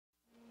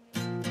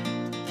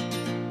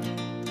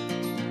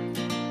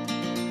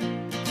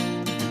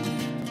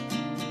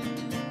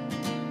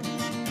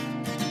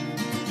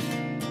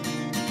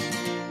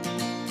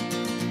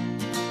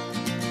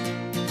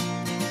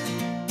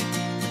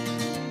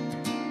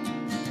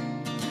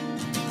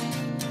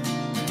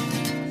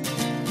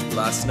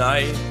Last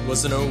night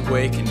was an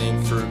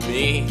awakening for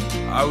me.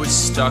 I was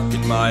stuck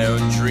in my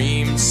own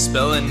dreams,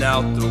 spelling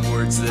out the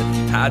words that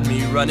had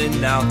me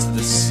running out to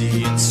the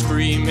sea and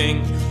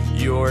screaming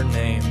your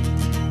name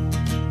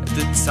at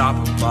the top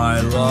of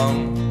my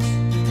lungs.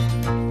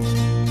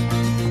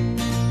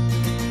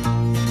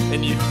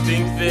 And you'd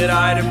think that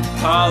I'd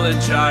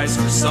apologize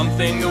for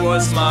something that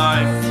was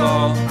my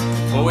fault.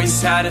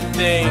 Always had a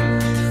thing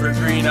for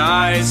green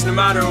eyes. No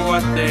matter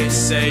what they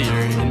say,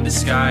 you're in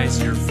disguise.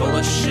 You're full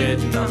of shit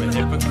and I'm a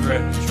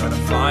hypocrite trying to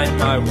find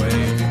my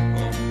way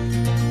home.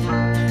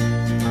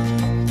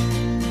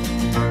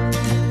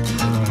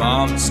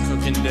 Mom's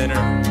cooking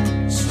dinner,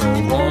 so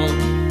I won't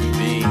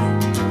be home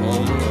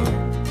alone.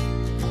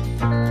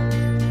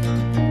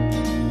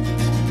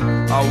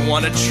 I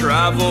wanna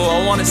travel,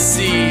 I wanna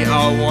see,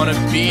 I wanna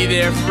be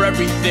there for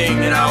everything.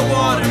 And I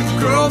want a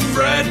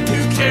girlfriend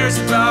who cares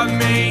about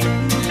me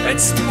and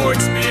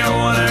supports me. I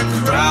want a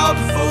crowd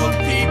full of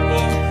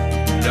people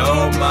who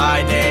know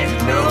my name,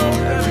 know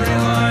every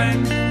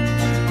line.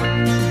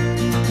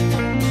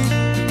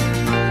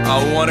 I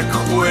wanna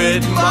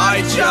quit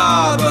my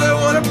job, I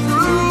wanna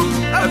prove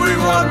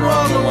everyone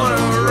wrong. I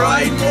wanna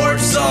write more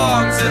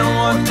songs and I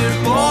want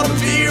them all to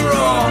be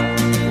wrong.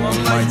 I want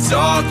my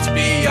dog to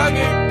be young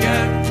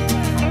again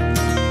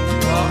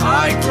while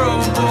I grow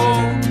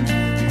old.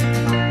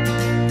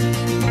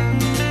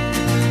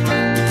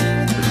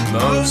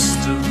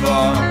 Most of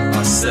all,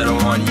 I said I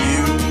want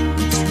you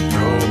to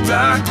go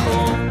back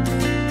home.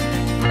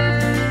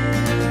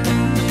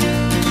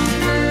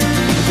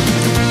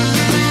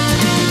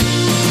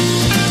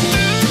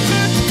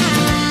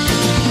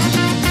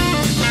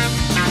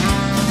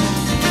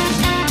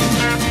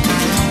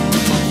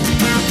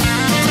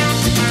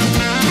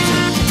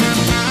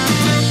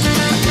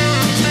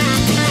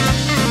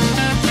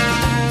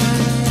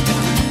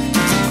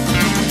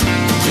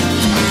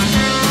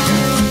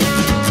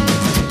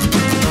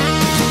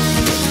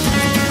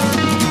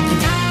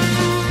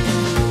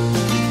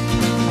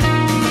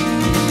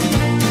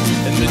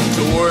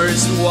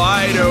 Doors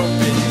wide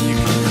open, you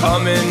can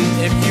come in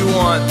if you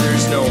want.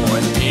 There's no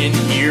one in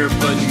here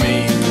but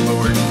me, but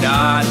we're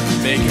not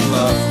making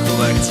love.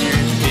 Collect your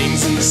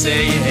things and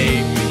say you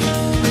hate me,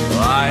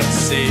 well I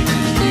say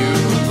that you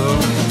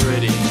look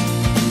pretty.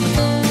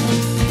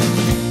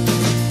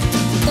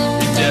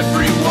 And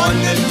everyone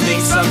that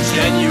thinks I'm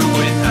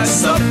genuine has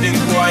something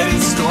quite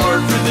in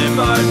store for them.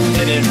 I'm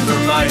in it for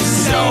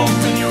myself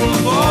and you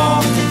of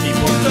all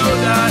people know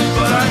that,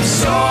 but I'm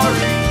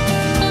sorry.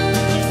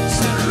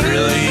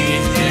 Really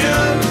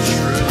am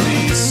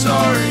truly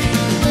sorry.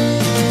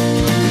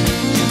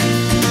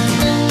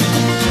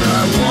 But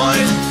I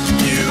want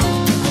you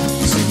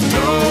to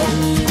go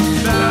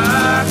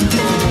back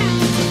home.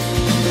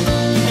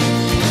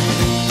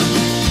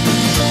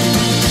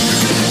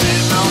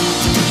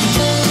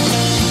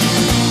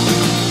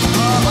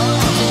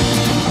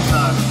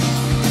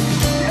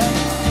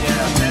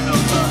 Yeah,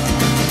 Bento's done.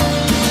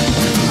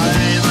 I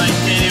like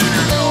can't even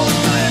recall the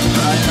time.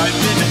 I've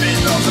been to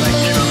Bento, but I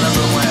can't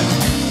remember when.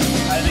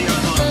 I think I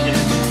was a little kid.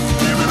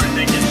 I remember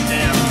thinking,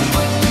 damn, this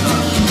place is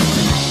nuts.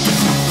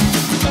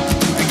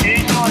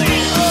 Occasionally,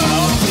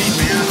 I'll see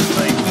bands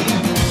like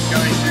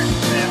going through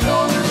Bento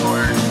on their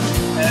tour,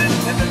 and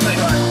it's like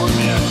hardcore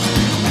band.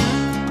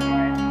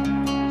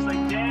 It's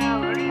like, damn,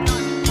 what are you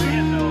doing in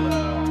Bento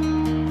though?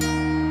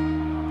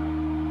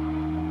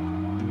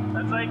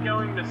 That's like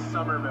going to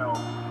Somerville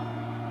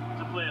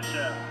to play a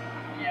show.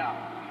 Yeah.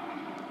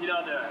 You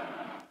don't do it.